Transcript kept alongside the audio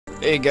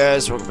Hey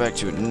guys, welcome back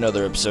to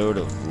another episode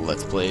of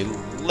Let's Play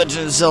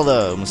Legend of Zelda.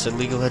 I almost said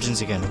League of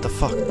Legends again. What the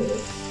fuck?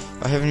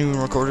 I haven't even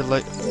recorded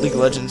League of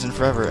Legends in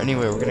forever.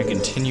 Anyway, we're gonna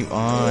continue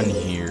on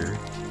here.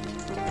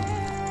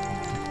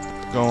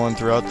 Going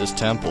throughout this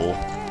temple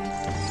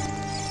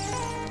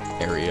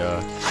area.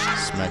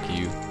 Smack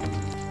you.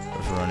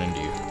 What if I run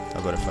into you? How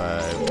about if I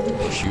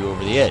push you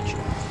over the edge?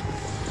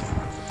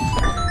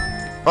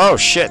 Oh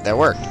shit, that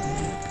worked.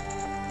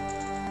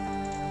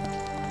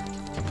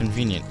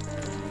 Convenient.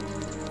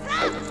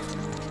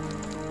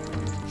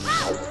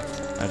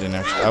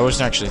 I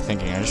wasn't actually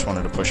thinking, I just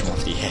wanted to push him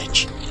off the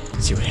edge.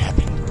 See what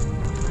happened.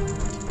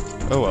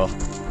 Oh well.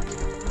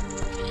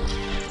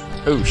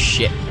 Oh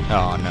shit.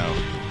 Oh no.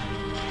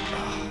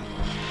 Oh.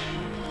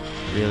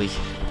 Really?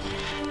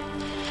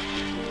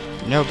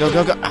 No, go,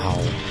 go, go.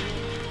 Ow.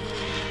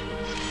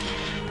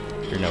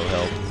 You're no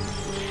help.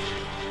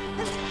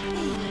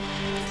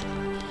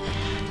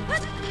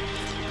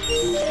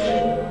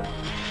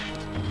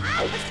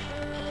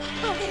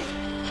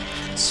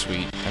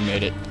 Sweet, I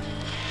made it.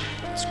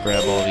 Let's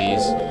grab all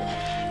these.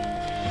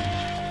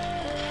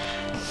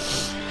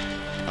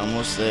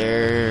 Almost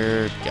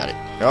there. Got it.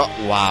 Oh,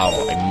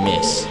 wow, I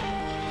miss.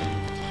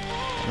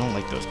 I don't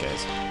like those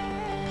guys.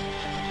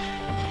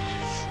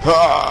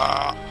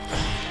 Ah!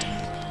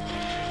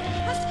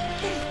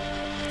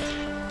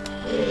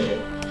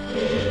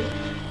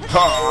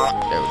 Ah!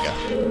 There we go.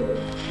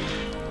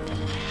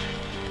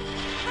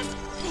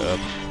 Up.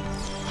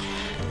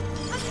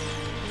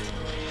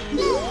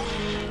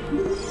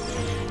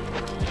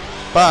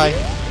 Bye.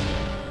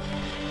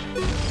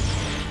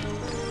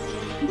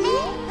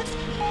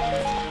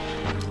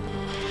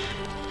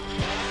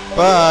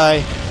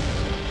 Bye.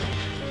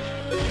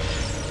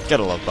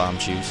 Gotta love bomb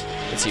shoes.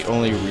 It's the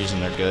only reason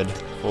they're good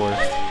for.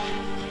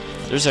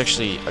 There's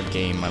actually a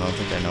game, I don't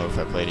think I know if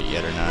I played it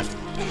yet or not.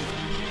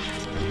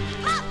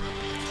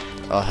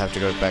 I'll have to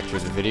go back through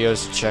the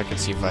videos to check and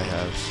see if I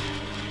have.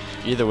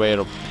 Either way,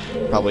 it'll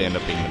probably end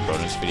up being the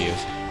bonus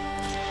videos.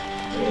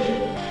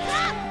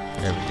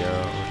 There we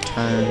go.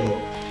 Turn.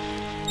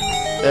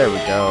 There we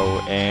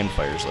go. And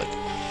fire's lit.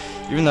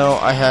 Even though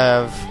I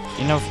have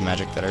enough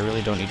magic that I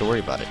really don't need to worry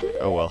about it.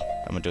 Oh well.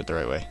 I'm gonna do it the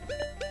right way.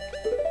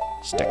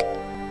 Stick.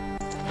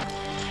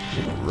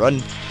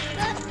 Run.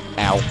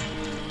 Ow.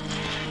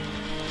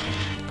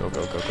 Go,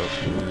 go, go, go.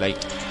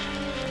 Light.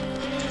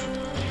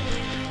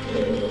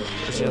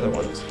 Where's the other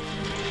ones?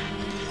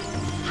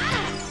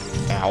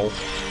 Ow.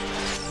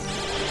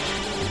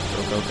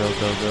 Go, go, go,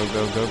 go, go,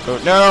 go, go, go.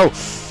 No!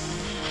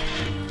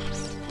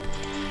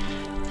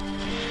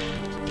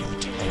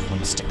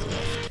 One stick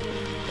left.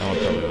 That one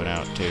probably went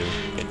out too.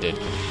 It did.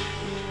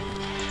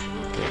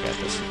 Okay, I got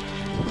this.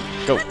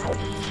 Go!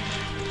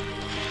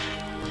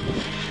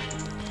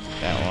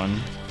 That one.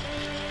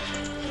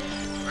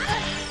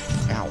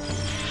 Ow.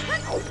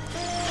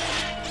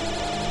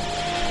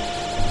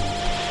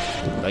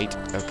 Light.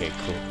 Okay,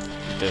 cool.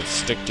 The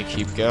stick to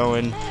keep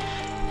going.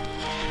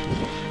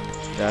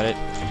 Got it.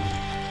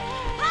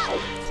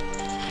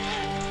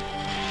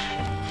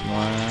 Come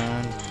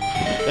on.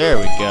 There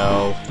we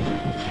go.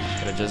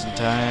 Got it just in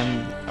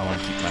time. I want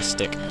to keep my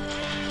stick.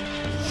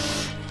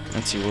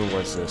 Let's see, where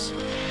was this?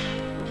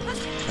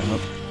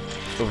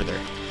 Over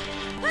there.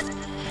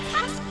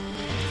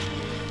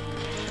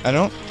 I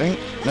don't think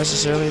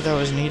necessarily that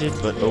was needed,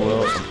 but oh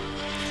well.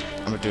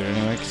 I'm gonna do it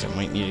anyway because I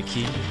might need a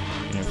key.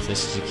 And if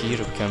this is a key,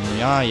 it'll become.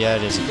 Ah, yeah,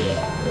 it is a key.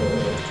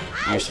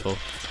 Useful.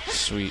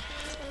 Sweet.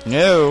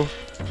 No!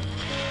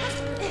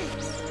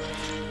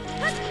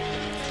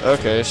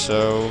 Okay,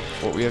 so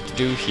what we have to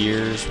do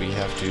here is we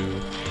have to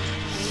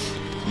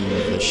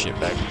move this shit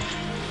back.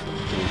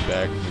 Move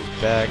back,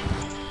 move back.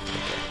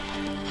 Okay.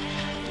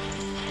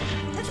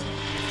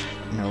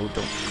 No,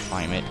 don't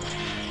climb it.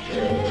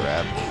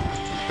 Grab.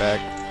 Move back.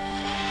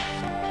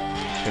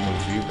 I can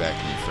move you back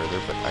any further,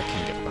 but I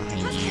can get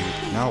behind you.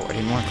 No, I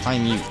didn't want to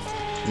climb you.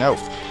 No.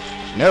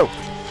 No!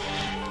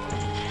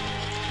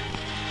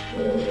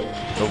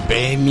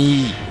 Obey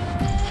me!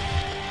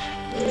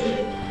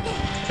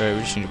 Alright,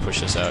 we just need to push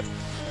this out,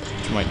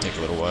 which might take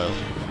a little while.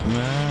 Come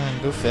on,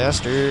 go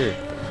faster!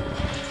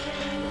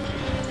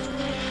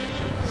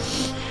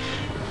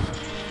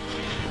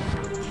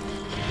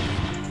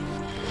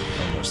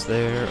 Almost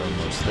there,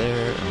 almost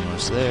there,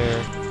 almost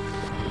there.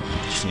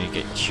 Just need to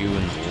get you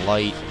in the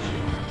light.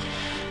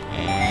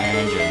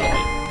 And you're in the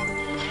light.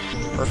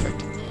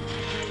 Perfect.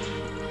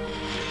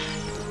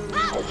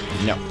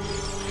 No.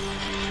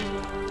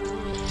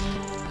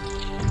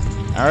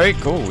 Alright,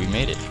 cool, we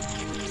made it.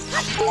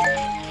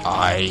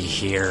 I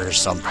hear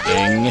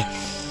something.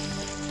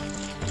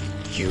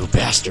 You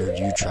bastard,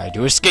 you tried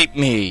to escape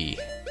me!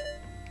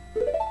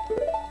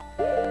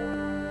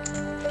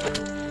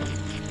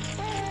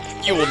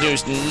 You will do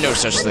no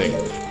such thing.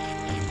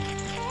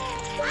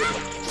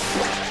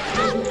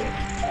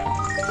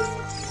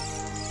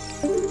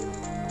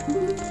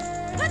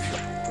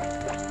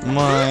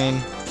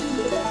 Mine.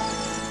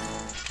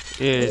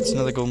 It's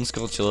another golden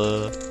sculpture.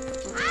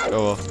 Oh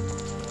well.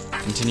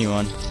 Continue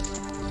on.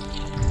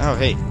 Oh,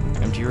 hey.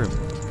 Empty room.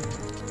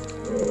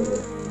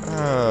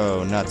 Oh,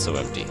 Oh, not so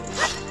empty.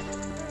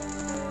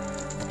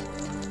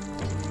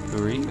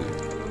 Who are you?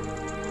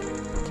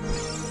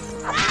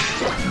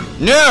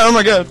 No! Oh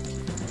my god!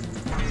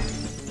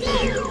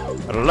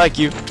 I don't like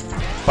you.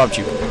 Bumped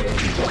you.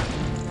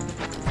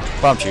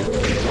 Bumped you.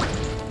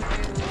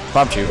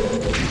 Bumped you.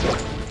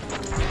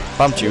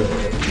 Bumped you.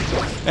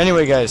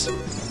 Anyway, guys,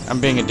 I'm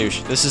being a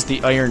douche. This is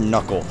the Iron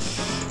Knuckle.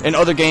 In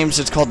other games,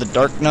 it's called the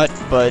Dark Nut,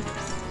 but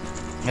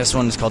this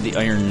one is called the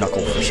Iron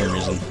Knuckle for some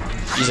reason.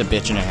 He's a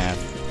bitch and a half.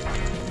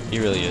 He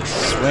really is.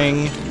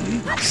 Swing,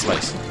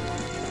 slice.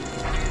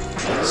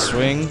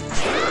 Swing,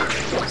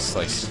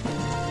 slice.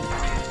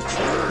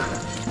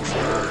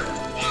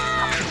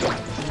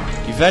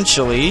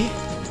 Eventually,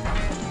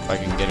 if I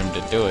can get him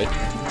to do it,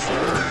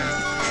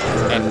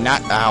 and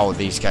not— ow,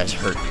 these guys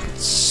hurt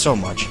so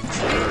much.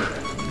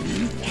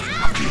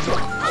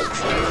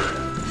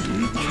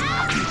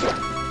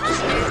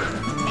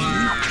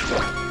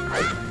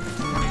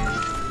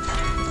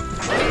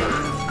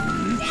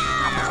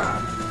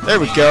 There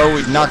we go,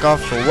 we knock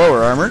off the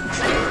lower armor.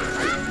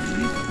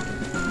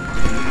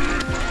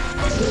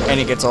 And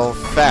he gets all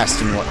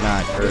fast and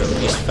whatnot, or at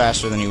least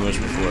faster than he was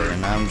before.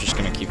 And I'm just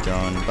gonna keep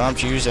throwing bomb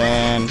shoes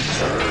and...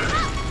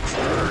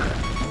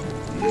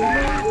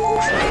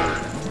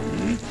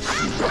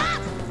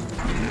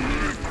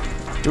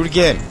 do it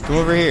again. Come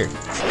over here.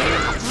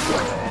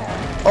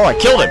 Oh, I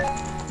killed him!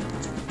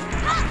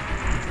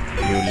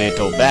 You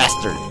little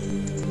bastard.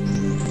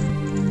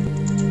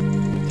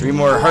 3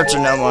 more hearts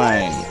are now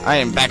mine. I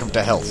am back up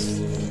to health.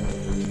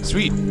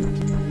 Sweet.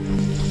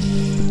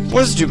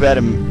 Wasn't too bad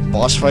a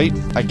boss fight,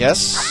 I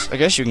guess. I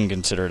guess you can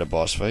consider it a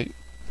boss fight.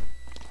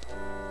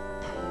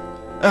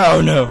 Oh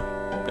no.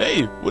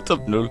 Hey, what's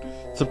up, Null?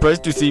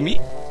 Surprised to see me?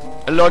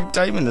 A long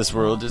time in this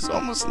world is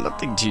almost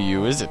nothing to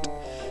you, is it?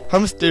 How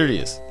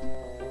mysterious.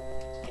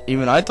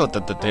 Even I thought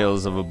that the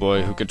tales of a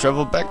boy who could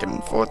travel back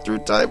and forth through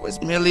time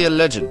was merely a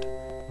legend.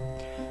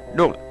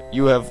 No,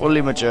 you have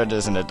fully matured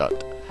as an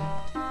adult.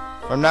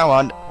 From now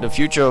on, the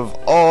future of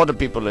all the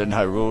people in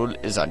Hyrule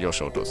is on your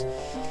shoulders.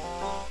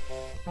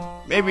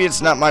 Maybe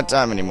it's not my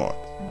time anymore.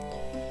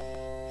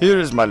 Here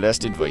is my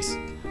last advice.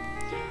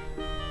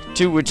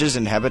 2 witches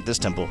inhabit this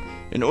temple.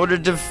 In order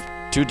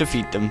to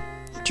defeat them,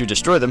 to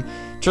destroy them,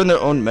 turn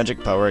their own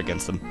magic power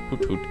against them.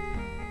 Hoot hoot.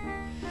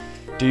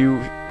 Do you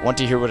want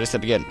to hear what I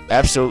said again?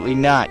 Absolutely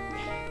not.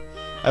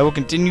 I will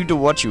continue to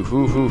watch you.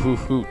 Hoo hoo hoo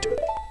hoot.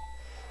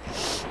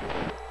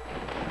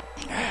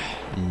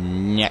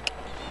 Nyek.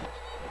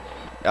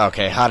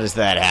 Okay, how does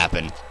that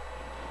happen?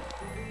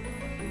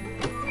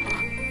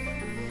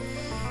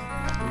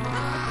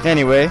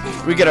 Anyway,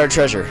 we get our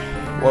treasure.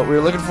 What we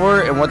were looking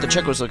for and what the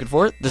chick was looking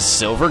for, the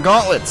silver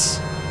gauntlets.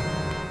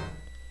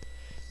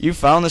 You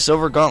found the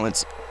silver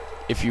gauntlets.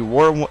 If you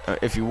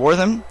wore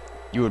them,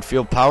 you would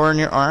feel power in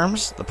your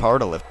arms, the power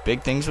to lift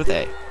big things with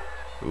A.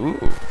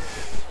 Ooh.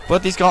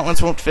 But these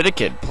gauntlets won't fit a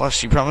kid. Plus,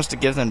 she promised to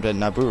give them to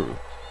Naburu.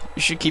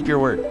 You should keep your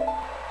word.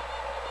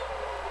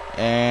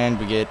 And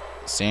we get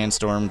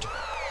sandstormed.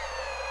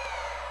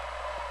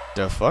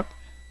 The fuck?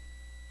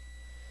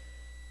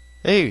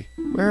 Hey,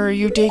 where are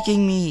you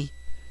taking me?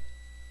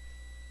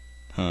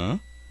 Huh?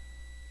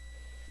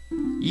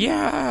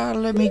 Yeah,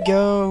 let me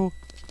go.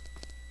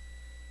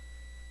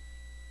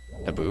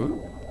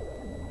 Naboo?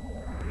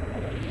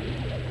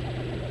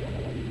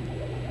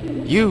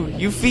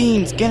 You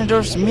fiends!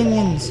 Ganondorf's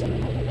minions!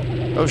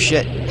 Oh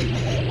shit.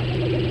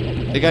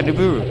 They got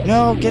Naboo.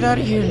 No, get out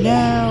of here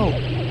now!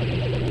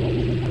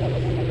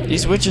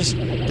 These witches,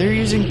 they're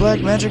using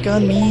black magic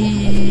on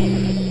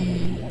me!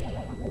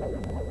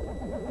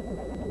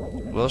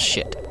 Well,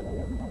 shit.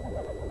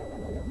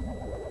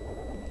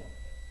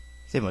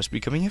 They must be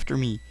coming after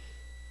me.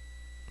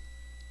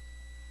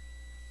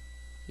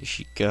 Is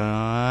she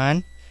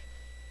gone?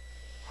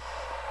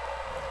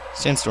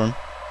 Sandstorm.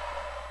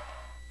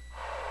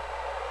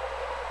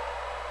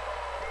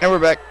 And we're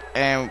back,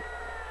 and...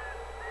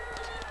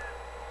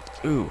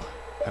 ooh,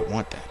 I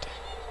want that.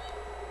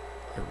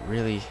 I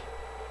really,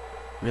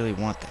 really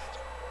want that.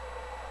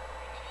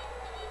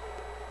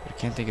 But I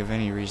can't think of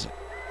any reason.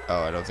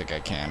 Oh, I don't think I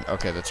can.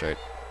 Okay, that's right.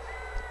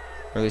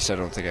 Or at least I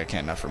don't think I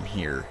can, not from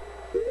here.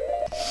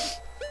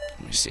 Let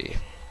me see.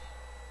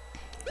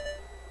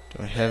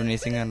 Do I have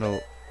anything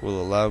that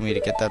will allow me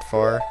to get that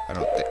far?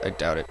 I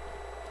doubt it.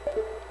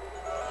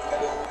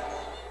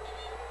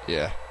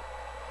 Yeah.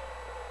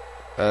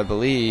 I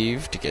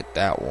believe to get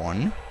that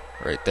one,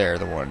 right there,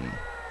 the one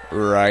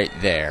right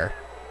there,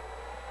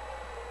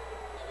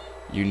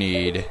 you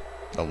need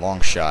the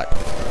long shot.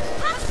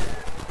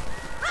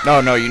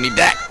 No, you need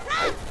that!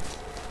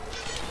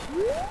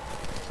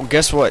 Well,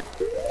 guess what?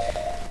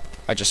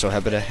 I just so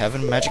happen to have a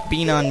magic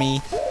bean on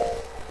me.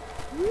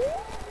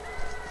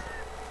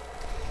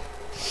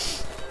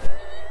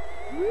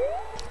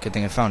 Good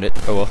thing I found it.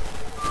 Oh well.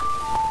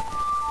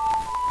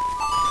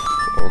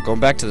 Well, we're going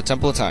back to the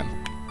Temple of Time.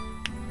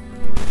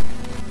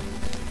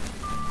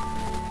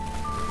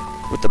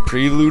 With the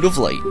Prelude of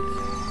Light.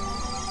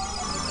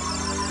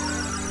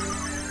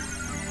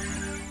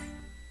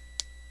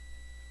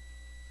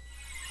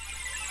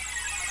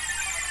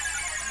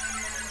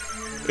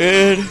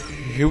 And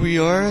here we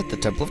are at the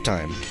Temple of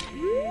Time.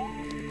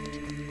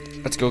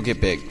 Let's go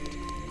get big.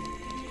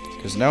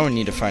 Because now we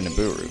need to find a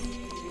Buru.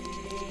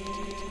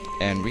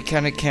 And we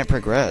kind of can't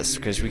progress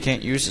because we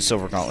can't use the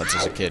silver gauntlets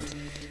as a kid.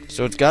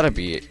 So it's gotta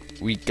be,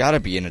 we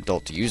gotta be an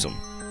adult to use them.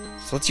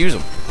 So let's use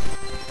them.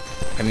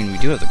 I mean, we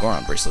do have the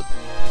Goron bracelet.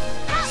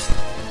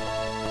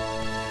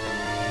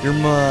 You're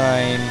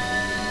mine.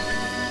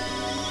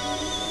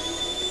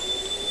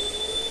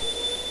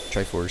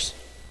 Triforce.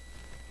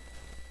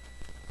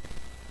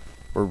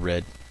 We're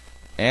red.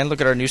 And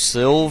look at our new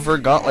silver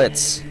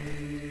gauntlets.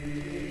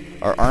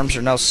 Our arms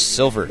are now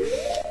silver.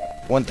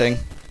 One thing,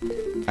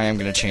 I am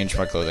going to change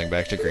my clothing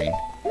back to green.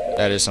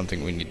 That is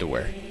something we need to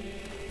wear.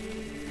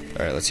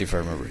 Alright, let's see if I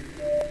remember.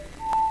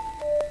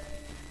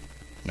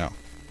 No.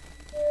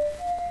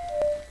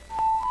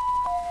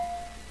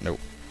 Nope.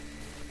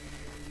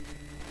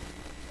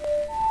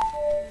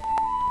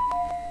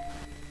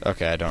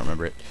 Okay, I don't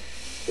remember it.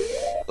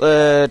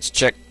 Let's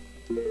check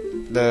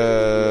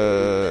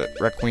the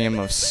Requiem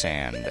of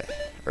Sand.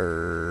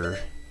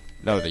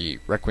 No, the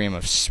Requiem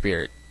of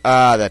Spirit.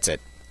 Ah, that's it.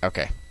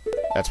 Okay.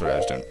 That's what I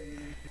was doing.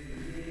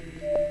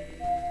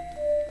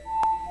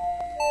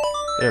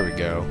 There we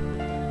go.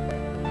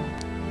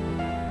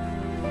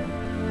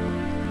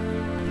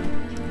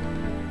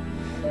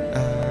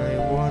 I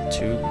want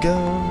to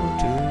go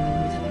to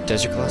the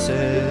Desert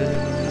Colossus.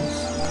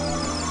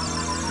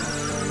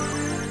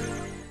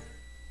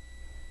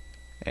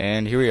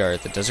 And here we are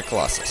at the Desert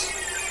Colossus.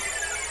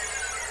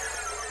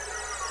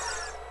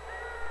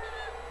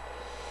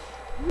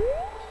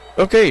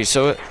 Okay,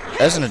 so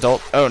as an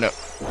adult, oh no,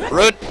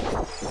 run!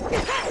 Oh,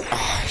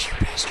 you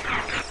bastard!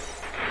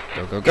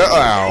 Go, go, go!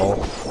 Ow!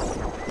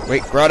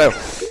 Wait, Grotto,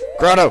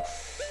 Grotto,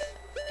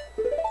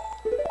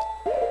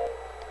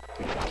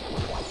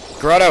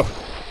 Grotto!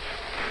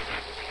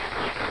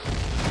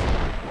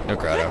 No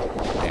Grotto.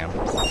 Damn.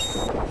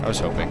 I was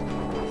hoping.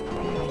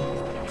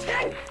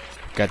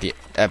 Got the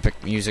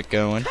epic music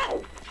going.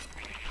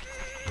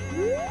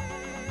 And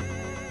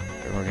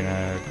we're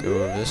gonna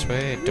go this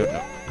way. I don't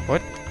know.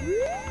 What?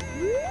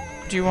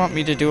 What do you want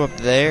me to do up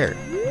there?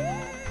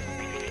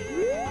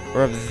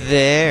 Or up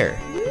there?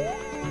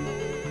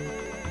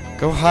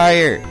 Go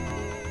higher!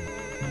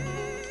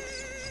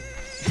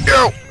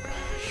 No!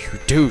 You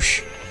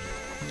douche!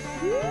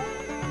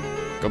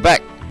 Go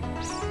back!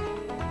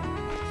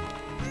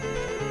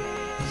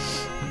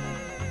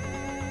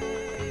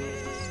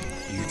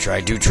 You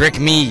tried to trick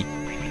me!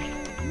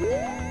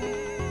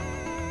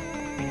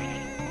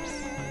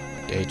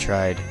 They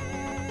tried.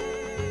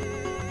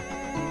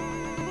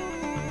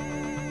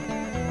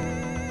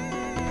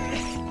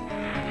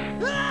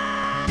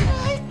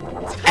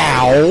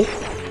 Ow!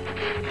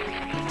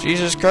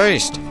 Jesus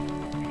Christ!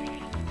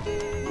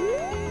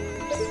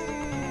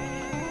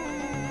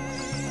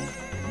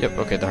 Yep,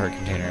 okay, the heart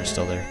container is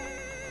still there.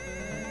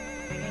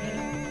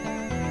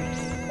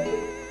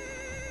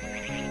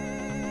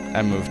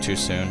 I moved too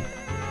soon.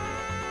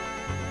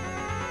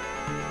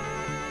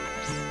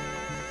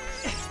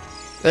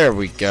 There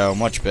we go,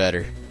 much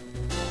better.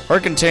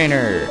 Heart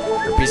container!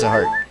 Or piece of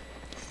heart.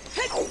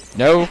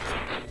 No!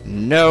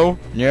 No!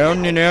 No,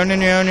 no, no, no,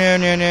 no, no,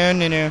 no, no,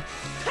 no, no.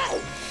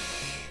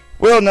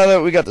 Well, now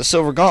that we got the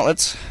silver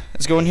gauntlets,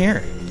 let's go in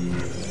here.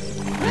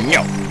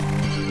 No!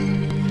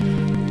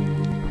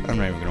 I'm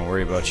not even gonna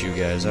worry about you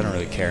guys. I don't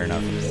really care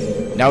enough.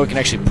 Now we can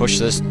actually push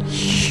this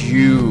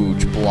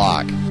huge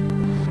block.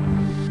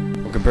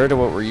 Well, compared to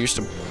what we're used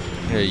to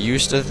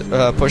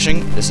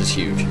pushing, this is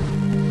huge.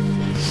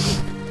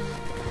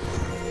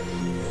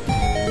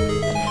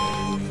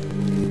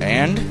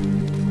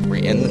 And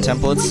we're in the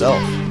temple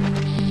itself.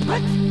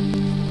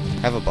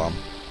 Have a bomb.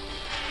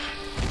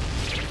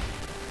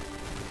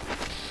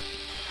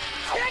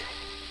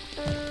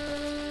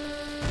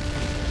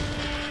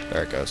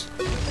 There it goes.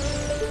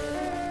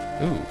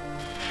 Ooh.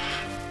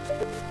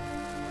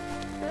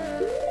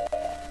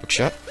 Hook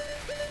shot.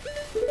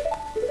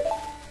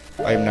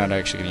 I'm not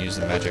actually going to use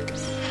the magic.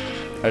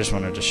 I just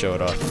wanted to show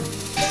it off.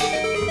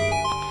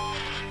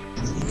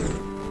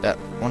 That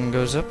one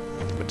goes up.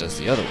 What does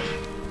the other one?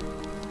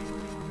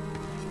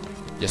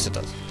 Yes, it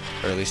does.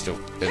 Or at least it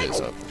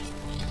is up.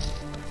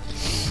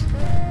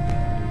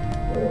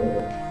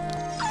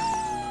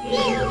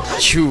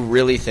 You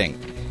really think?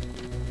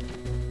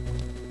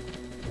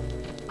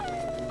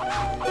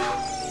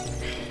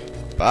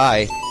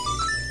 Bye.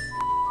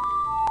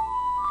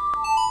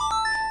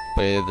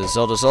 Play the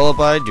Zelda's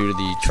Lullaby due to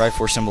the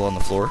Triforce symbol on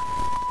the floor.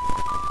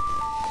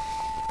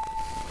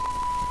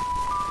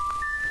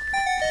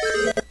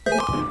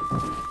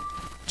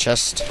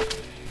 Chest.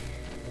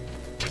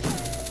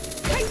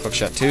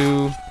 Hookshot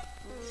 2.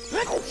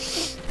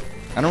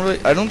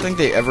 I don't think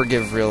they ever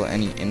give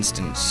any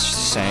instance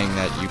saying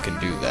that you can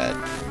do that.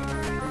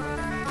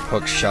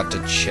 Hookshot to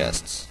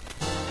chests.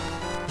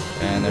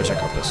 And there's our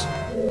compass.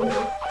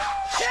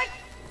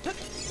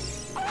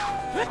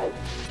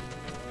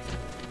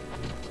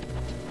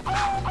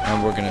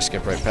 And we're gonna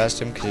skip right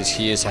past him because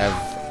he is have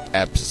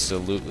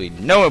absolutely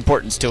no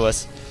importance to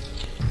us.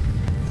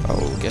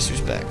 Oh, guess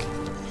who's back?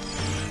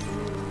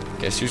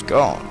 Guess who's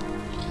gone?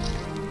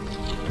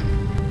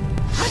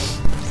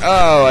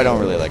 Oh, I don't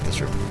really like this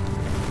room.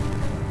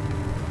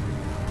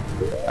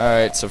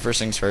 Alright, so first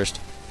things first.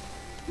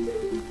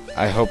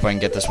 I hope I can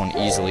get this one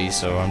easily,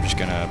 so I'm just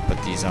gonna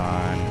put these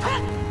on.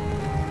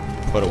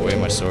 Put away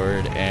my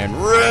sword and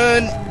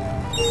run!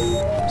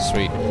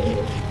 Sweet.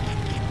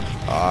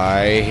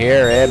 I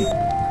hear him.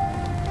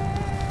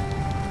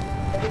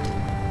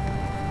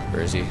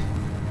 Where is he?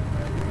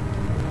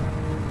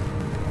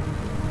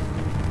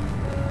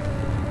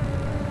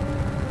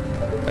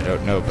 I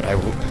don't know, but I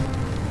will.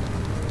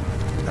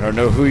 I don't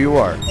know who you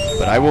are,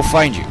 but I will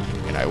find you,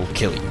 and I will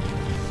kill you.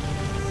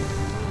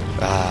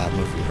 Ah,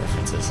 movie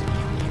references.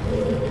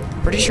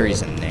 Pretty sure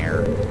he's in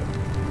there.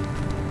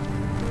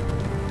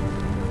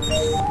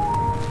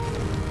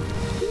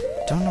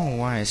 Don't know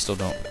why I still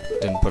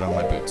didn't put on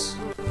my boots.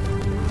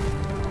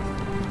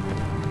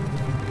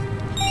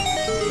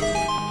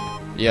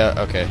 Yeah,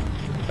 okay.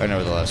 I know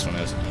where the last one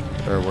is.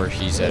 Or where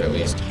he's at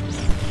least.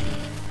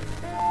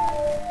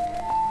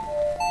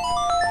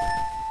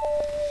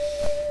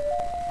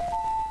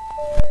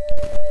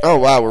 Oh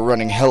wow, we're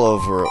running hell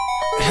over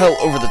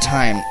the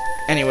time.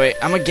 Anyway,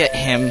 I'm gonna get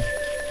him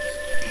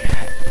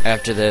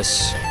after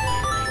this,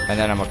 and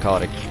then I'm gonna call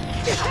it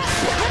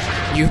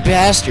a... You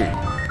bastard!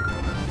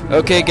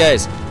 Okay,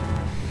 guys.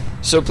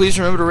 So please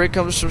remember to rate,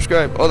 comment,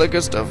 subscribe, all that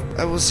good stuff.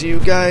 I will see you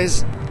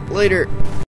guys later.